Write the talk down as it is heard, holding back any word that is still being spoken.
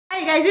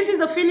Hi guys, this is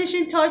the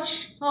finishing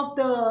touch of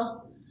the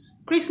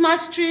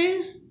Christmas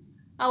tree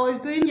I was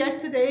doing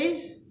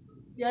yesterday,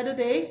 the other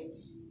day,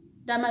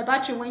 that my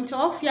battery went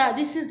off. Yeah,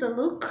 this is the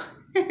look.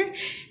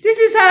 This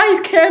is how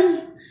it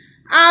came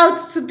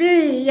out to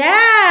be.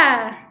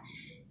 Yeah,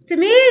 to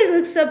me it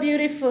looks so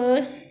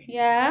beautiful.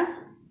 Yeah,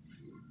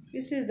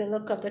 this is the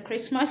look of the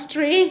Christmas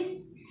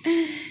tree.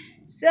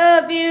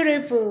 So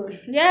beautiful.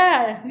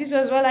 Yeah, this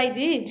was what I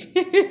did.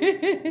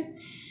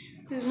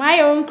 This is my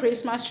own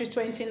Christmas tree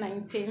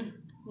 2019.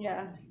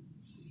 Yeah.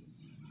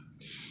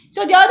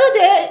 So the other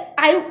day,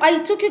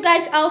 I took you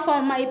guys out for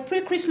my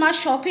pre-Christmas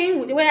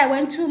shopping, the way I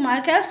went to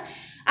markets.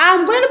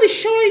 I'm going to be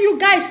showing you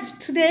guys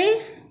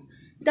today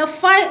the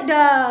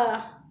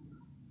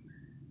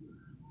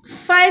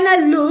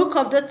final look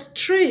of the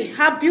tree.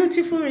 How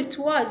beautiful it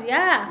was.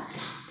 Yeah,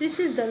 this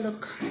is the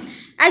look.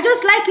 I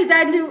just like it,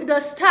 and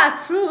the star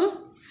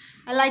too.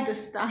 I like the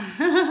star.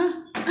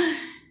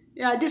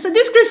 Yeah,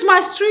 this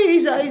Christmas tree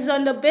is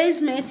on the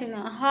basement in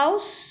our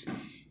house.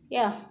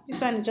 Yeah, this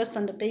one is just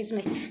on the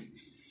basement.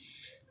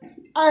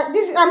 I'm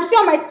still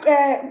on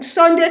my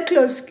Sunday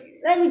clothes.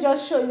 Let me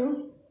just show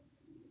you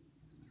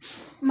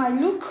my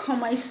look on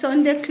my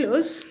Sunday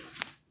clothes.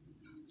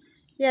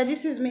 Yeah,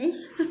 this is me.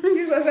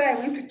 This was why I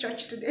went to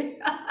church today.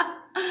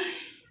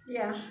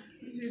 Yeah,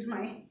 this is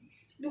my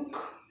look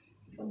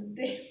for the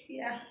day.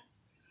 Yeah,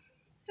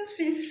 just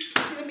feels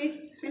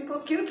maybe simple,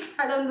 cute.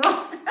 I don't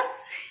know.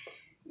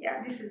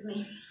 Yeah, this is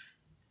me.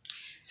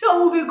 So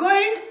we'll be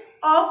going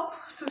up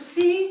to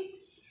see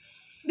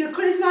the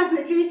Christmas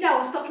nativity I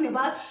was talking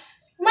about.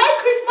 My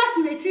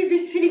Christmas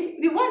nativity,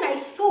 the one I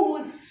saw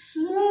was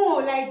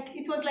small, like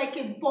it was like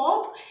a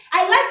bulb.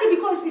 I liked it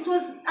because it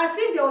was as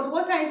if there was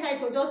water inside,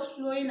 it was just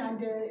flowing, and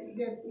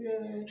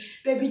the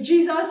baby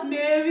Jesus,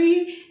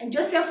 Mary, and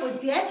Joseph was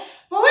there.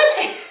 But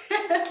when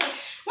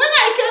when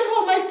I came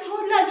home, my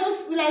toddler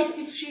just like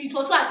it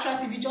was so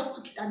attractive. He just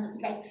took it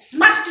and like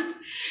smashed it.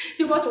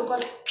 The bottle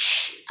got.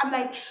 I'm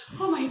like,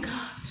 oh my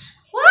God,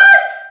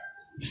 what?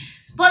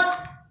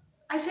 But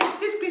I said,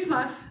 this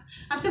Christmas,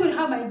 I'm still going to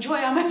have my joy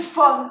and my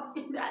fun.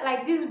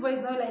 Like, this boy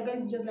is not like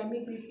going to just like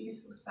make me feel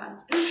so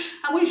sad.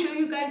 I'm going to show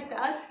you guys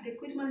that the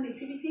Christmas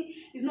nativity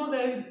is not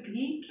very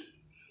big,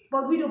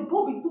 but with the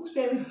bulb it looks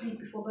very big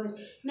before. But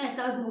now it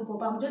has no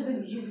bulb. I'm just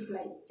going to use it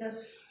like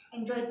just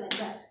enjoy it like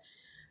that.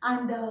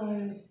 And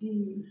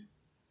the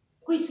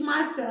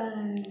Christmas,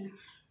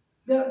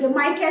 the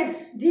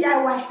Michael's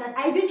DIY that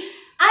I did.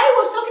 I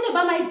was talking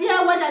about my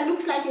DIY that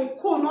looks like a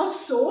cone or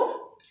so.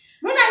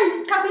 When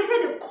I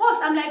calculated the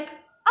cost, I'm like,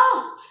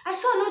 oh, I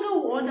saw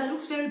another one that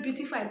looks very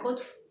beautiful I got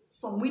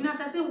from Winners.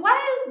 I said, why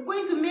am I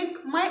going to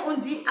make my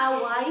own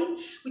DIY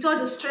with all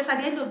the stress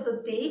at the end of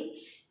the day?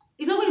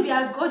 It's not going to be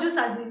as gorgeous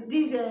as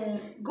this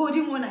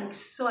golden one I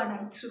saw and I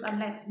took. I'm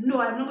like,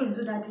 no, I'm not going to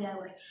do that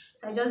DIY.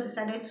 So I just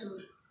decided to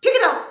pick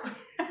it up.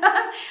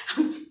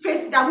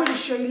 First, I'm going to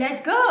show you.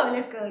 Let's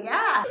go,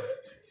 yeah.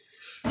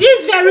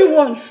 This very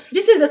one,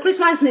 this is the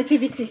Christmas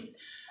nativity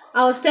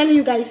I was telling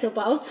you guys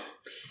about.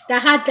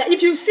 That had that,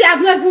 if you see,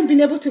 I've not even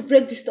been able to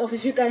break this stuff.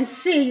 If you can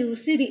see, you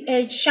see the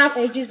edge, sharp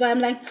edges, but I'm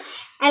like,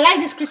 I like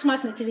this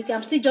Christmas nativity.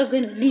 I'm still just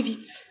going to leave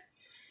it.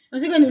 I'm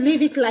still going to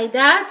leave it like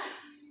that.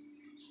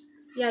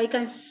 Yeah, you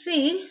can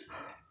see.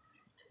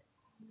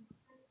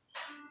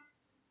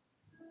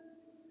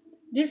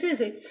 This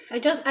is it. I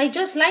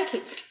just like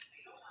it.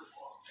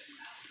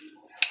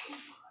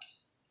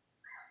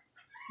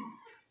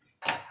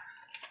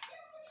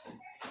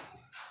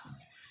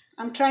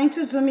 I'm trying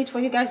to zoom it for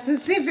you guys to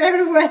see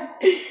very well.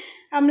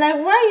 I'm like,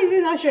 why is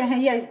it not showing?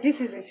 Yes, this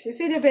is it. You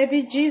see the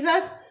baby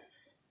Jesus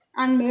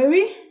and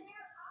Mary?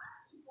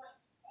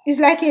 It's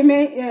like a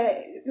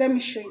let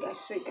me show you guys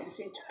so you can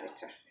see it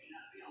better.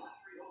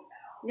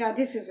 Yeah,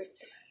 this is it.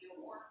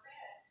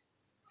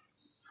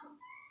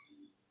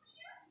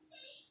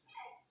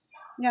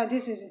 Yeah,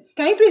 this is it.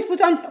 Can you please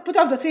put off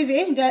the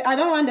TV? I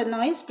don't want the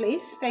noise,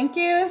 please. Thank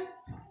you.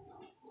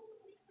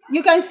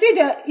 You can see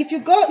if you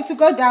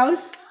go down,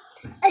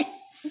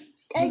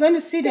 you're going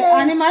to see the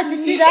animals. You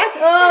see that?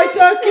 Oh, it's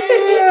so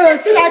cute.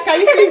 See that? Can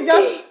you please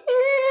just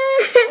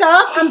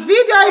stop? I'm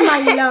videoing my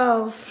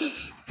love.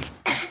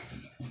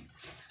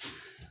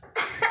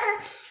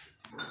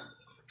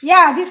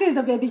 Yeah, this is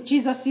the baby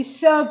Jesus. He's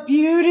so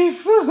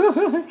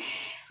beautiful.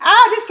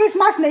 This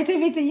Christmas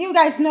nativity, you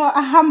guys know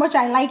how much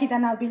I like it,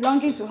 and I'll be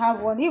longing to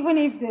have one, even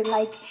if they're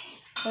like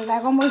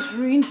almost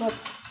ruined, but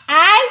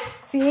I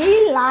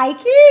still like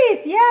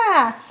it.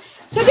 Yeah.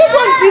 So this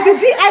one is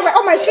the DIY.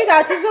 Oh, my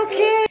sweetheart, it's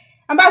okay.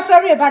 I'm back.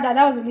 Sorry about that.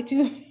 That was a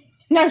little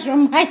noise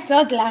from my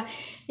toddler.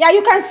 Yeah,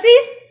 you can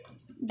see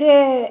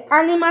the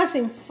animals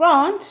in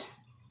front,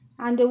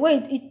 and the way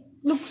it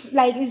looks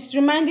like it's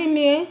reminding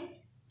me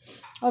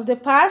of the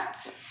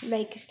past.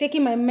 Like it's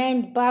taking my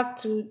mind back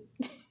to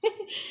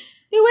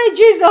the way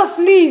Jesus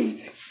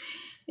lived.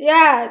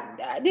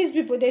 Yeah, these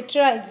people, they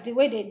tried. The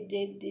way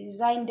they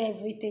designed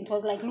everything, it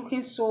was like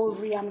looking so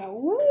real. I'm like,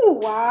 ooh,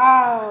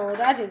 wow,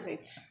 that is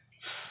it.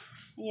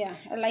 Yeah,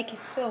 I like it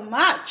so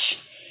much.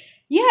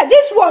 Yeah,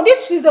 this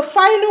is the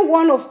final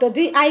one of the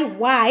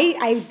DIY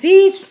I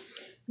did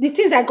the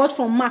things I got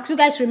from Max. You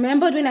guys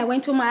remembered when I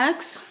went to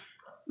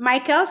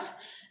Michael's?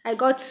 I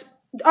got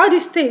all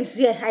these things.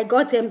 Yeah, I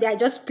got them there. I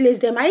just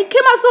placed them and it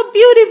came out so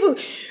beautiful.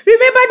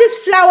 Remember this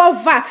flower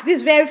vase,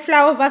 this very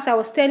flower vase I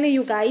was telling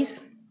you guys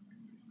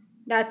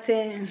that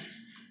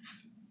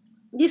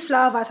this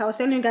flower vase I was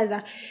telling you guys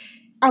that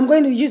I'm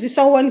going to use it.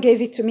 Someone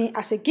gave it to me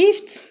as a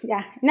gift.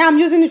 Yeah, now I'm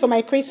using it for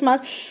my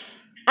Christmas.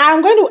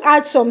 I'm going to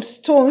add some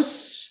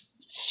stones,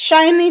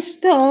 shiny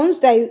stones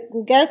that you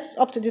will get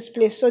up to this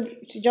place, so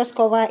to just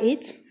cover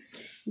it.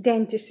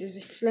 Then this is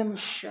it. Let me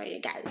show you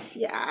guys.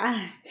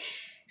 Yeah.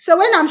 So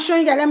when I'm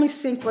showing you, let me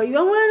sing for you.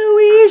 I want to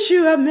wish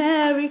you a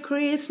Merry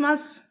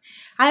Christmas.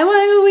 I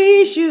want to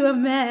wish you a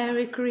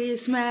Merry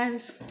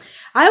Christmas.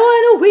 I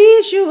want to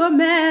wish you a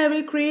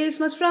Merry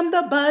Christmas from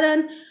the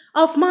bottom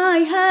of my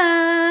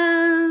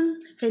hand.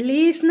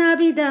 Feliz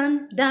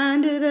Navidad,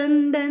 dan dan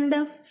dan dan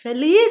dan.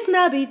 Feliz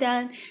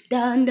Navidad,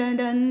 dan dan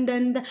dan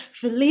dan dan.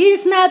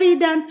 Feliz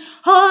Navidad,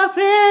 oh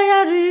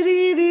prayer,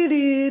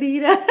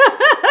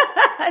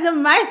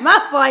 don't mind my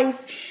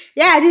voice.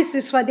 Yeah, this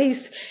is for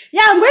this.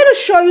 Yeah, I'm going to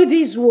show you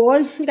this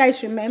one. You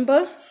guys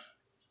remember?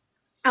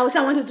 I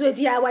also want to do a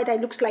DIY that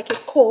looks like a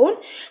cone.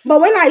 But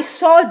when I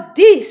saw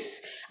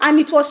this, and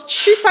it was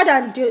cheaper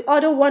than the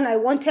other one I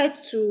wanted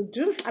to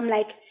do, I'm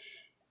like,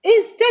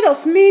 instead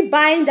of me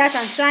buying that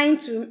and trying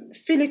to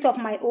fill it up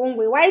my own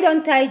way, why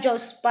don't I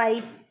just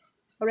buy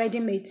already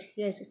made?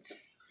 Yes, it's.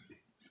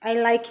 I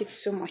like it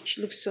so much.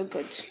 It looks so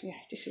good. Yeah,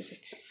 this is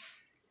it.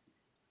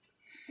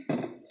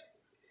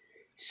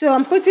 So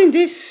I'm putting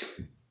this,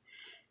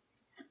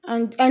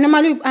 and I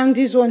normally hang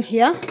this one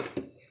here.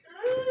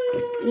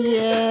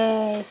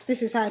 Yes,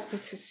 this is how I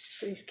put it.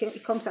 So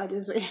it comes out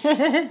this way.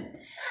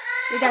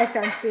 You guys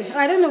can see. Oh,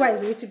 I don't know why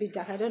it's a little bit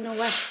dark. I don't know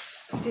why.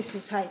 This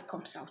is how it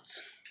comes out.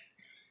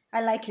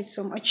 I like it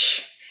so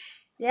much.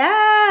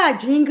 Yeah,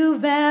 jingle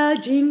bell,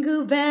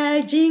 jingle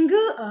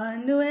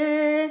on the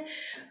way.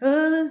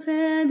 Oh,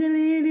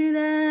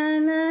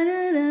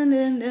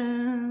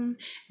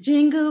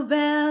 jingle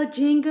bell,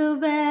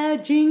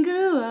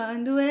 jingle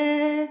on the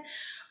way.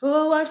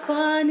 Oh, what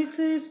fun it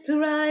is to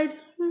ride.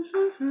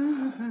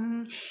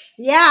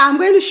 Yeah, I'm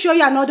going to show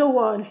you another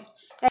one.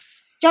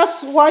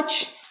 Just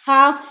watch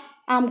how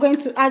I'm going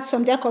to add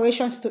some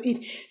decorations to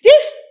it.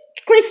 This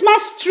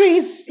Christmas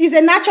trees is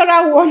a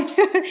natural one.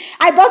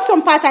 I bought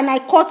some part and I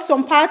cut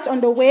some part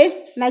on the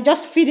way, and I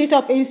just feed it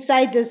up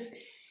inside this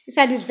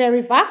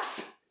very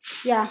vase.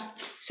 Yeah.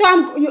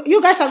 So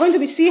you guys are going to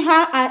be seeing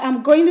how I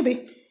am going to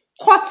be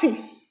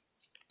cutting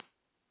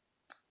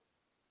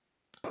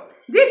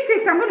these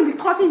sticks. I'm going to be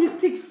cutting these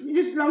sticks,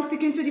 this long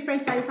stick, into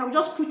different sizes. I'll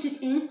just put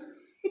it in.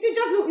 It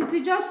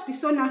will just be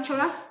so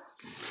natural.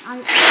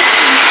 And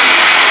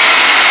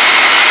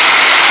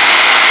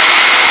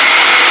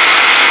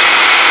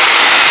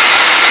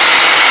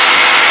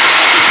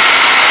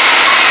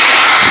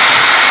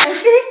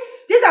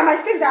these are my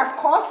sticks that I've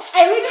cut.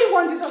 I really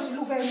want this one to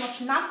look very much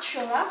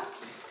natural.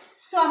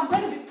 So I'm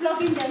going to be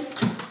plugging them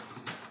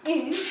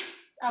in.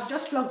 I've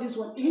just plugged this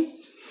one in.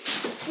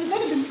 It's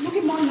going to be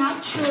looking more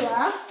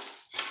natural.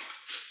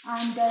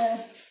 And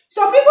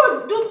some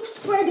people do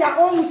spray their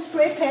own with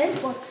spray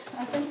paint, but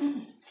I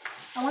think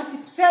I want it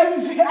very,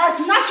 very as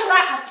natural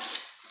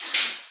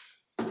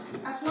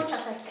as much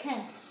as I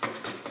can.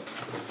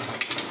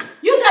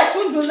 You guys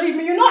won't believe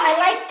me. You know I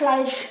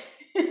like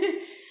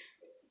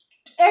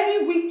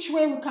any which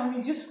way we can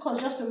reduce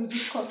cost, just to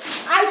reduce cost.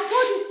 I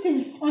saw this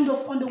thing on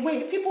the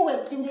way. People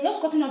were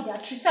just cutting off their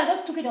tree, so I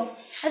just took it off.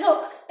 I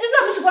thought,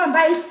 instead of me to go and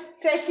buy it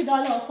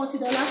 $30 or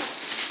 $40,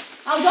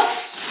 I'll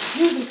just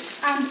use it.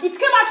 And it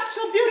came out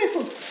so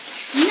beautiful.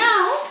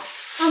 Now,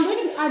 I'm going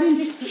to be adding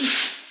this to it.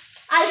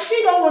 I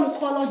still don't want to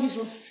color this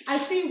one. I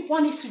still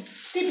want it to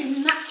still be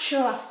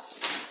natural.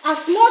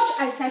 As much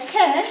as I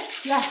can,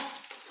 yeah.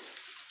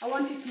 I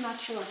want it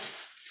natural.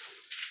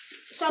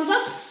 So I'm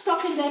just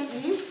stuffing them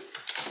in.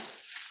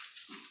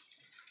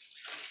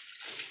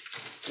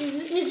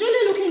 It's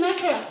really looking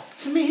natural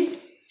to me.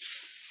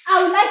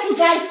 I would like you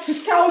guys to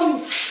tell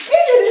me if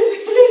it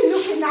is really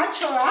looking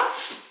natural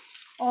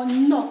or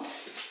not.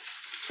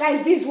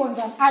 Guys, these ones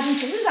I'm adding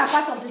to. These are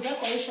part of the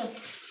decoration.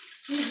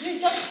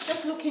 It's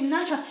just looking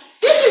natural.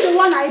 This is the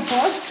one I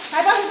bought.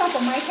 I bought this one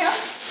for Michael.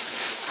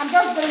 I'm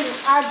just going to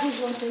add this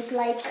one to it.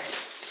 Like,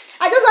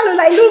 I just want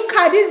to look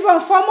at this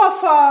one form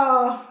of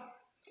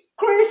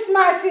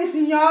Christmas is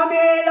yummy,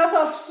 a lot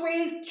of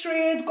sweet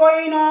treats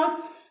going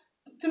on.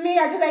 To me,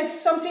 I just like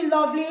something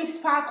lovely,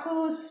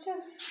 sparkles.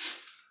 Just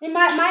in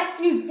my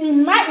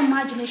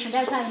imagination,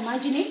 that's how I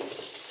imagine it.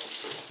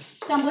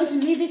 So I'm going to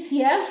leave it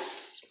here.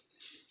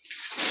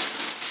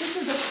 This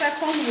is the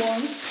second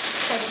one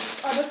for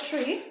the other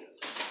tree.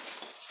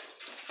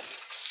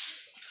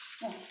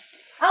 Yeah.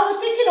 I was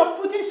thinking of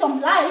putting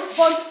some light,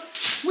 but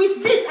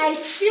with this, I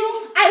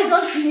feel I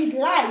don't need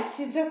lights.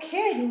 It's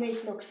okay the way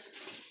it looks.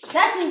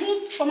 That is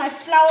it for my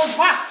flower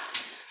vase.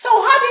 So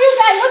what do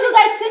you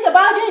guys think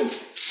about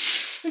this?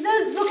 Is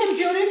it looking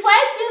beautiful?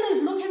 I feel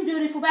it's looking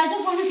beautiful, but I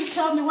just want you to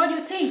tell me, what do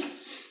you think? Is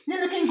it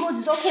looking good?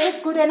 Is okay? It's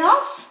good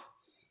enough?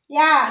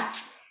 Yeah.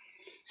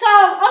 So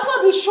I'll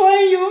also be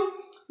showing you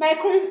my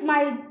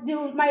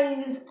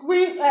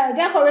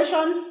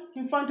decoration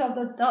in front of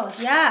the door.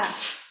 Yeah.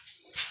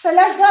 So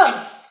let's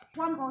go.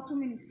 1 or 2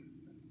 minutes.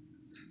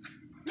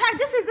 Yeah,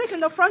 this is it in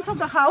the front of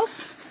the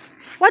house.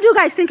 What do you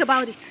guys think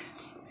about it?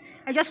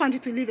 I just want you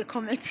to leave a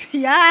comment.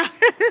 Yeah.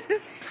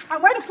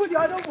 I'm going to put the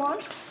other one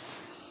on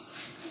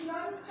the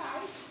other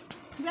side.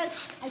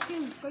 Yes, I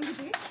think it's going to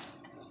be.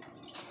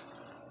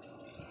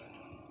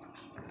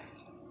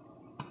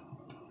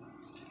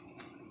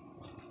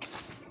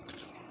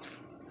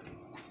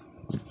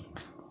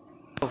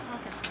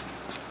 Okay.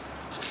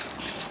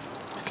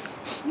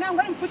 Now I'm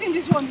going to put in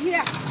this one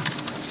here.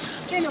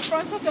 In the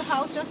front of the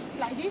house, just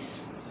like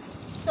this.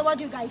 So what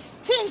do you guys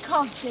think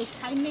of this?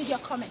 I need your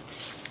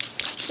comments.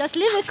 Just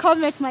leave a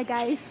comment, my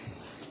guys.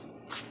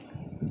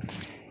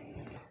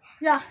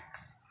 Yeah,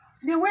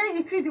 the way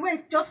it is, the way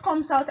it just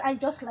comes out, I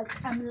just like,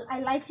 I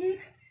like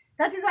it.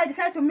 That is why I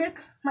decided to make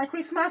my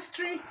Christmas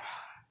tree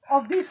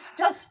of this,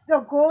 just the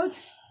gold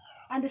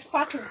and the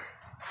sparkling.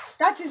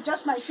 That is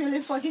just my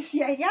feeling for this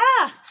year.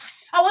 Yeah,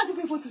 I want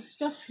people to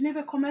just leave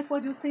a comment.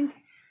 What do you think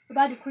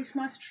about the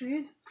Christmas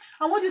tree?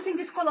 And what do you think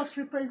these colors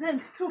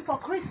represent too for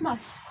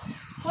Christmas?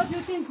 What do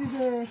you think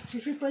they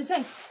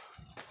represent?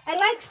 I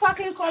like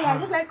sparkling color. I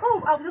just like,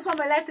 oh, I just want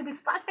my life to be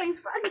sparkling,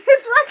 sparkling,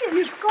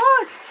 sparkling. It's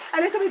cold.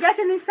 I need to be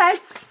getting inside.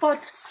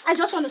 But I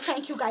just want to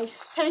thank you guys.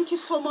 Thank you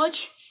so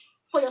much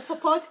for your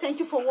support. Thank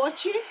you for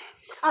watching.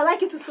 I'd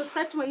like you to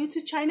subscribe to my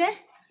YouTube channel.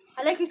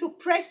 I'd like you to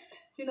press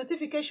the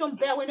notification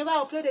bell whenever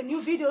I upload a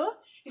new video.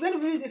 You're going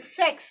to be the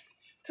first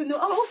to know.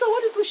 I also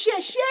wanted to share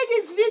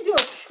this video.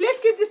 Let's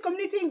keep this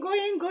community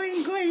going.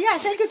 Yeah,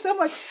 thank you so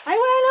much. I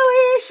want to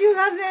wish you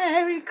a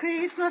Merry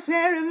Christmas,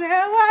 Merry.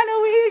 I want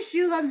to wish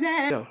you a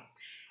Merry.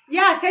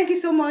 Yeah, thank you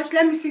so much.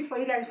 Let me sing for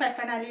you guys before I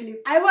finally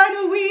leave. I want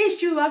to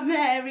wish you a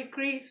Merry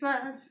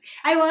Christmas.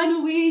 I want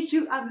to wish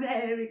you a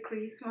Merry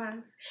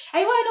Christmas.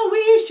 I want to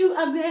wish you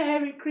a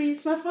Merry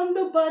Christmas from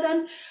the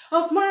bottom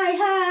of my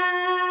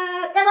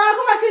heart. Everyone,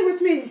 come and sing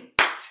with me.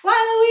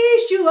 Wanna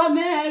wish you a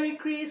Merry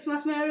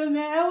Christmas, Merry.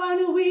 I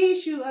wanna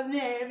wish you a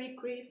Merry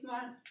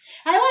Christmas.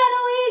 I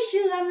wanna wish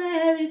you a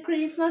Merry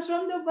Christmas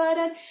from the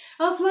bottom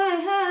of my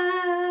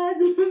heart.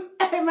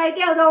 My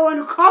girl don't want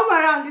to come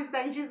around this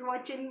time. She's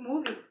watching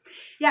movie.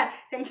 Yeah,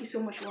 thank you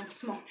so much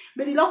once more.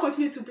 May the Lord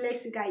continue to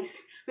bless you guys.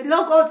 May the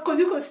Lord God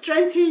continue to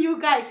strengthen you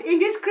guys in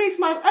this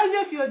Christmas. Every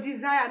of your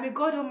desire, may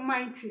God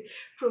Almighty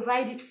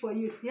provide it for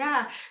you.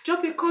 Yeah,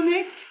 drop a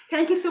comment.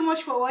 Thank you so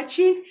much for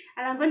watching,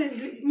 and I'm going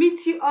to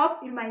meet you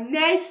up in my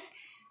next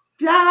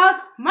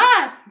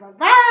Vlogmas. Bye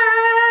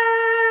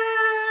bye.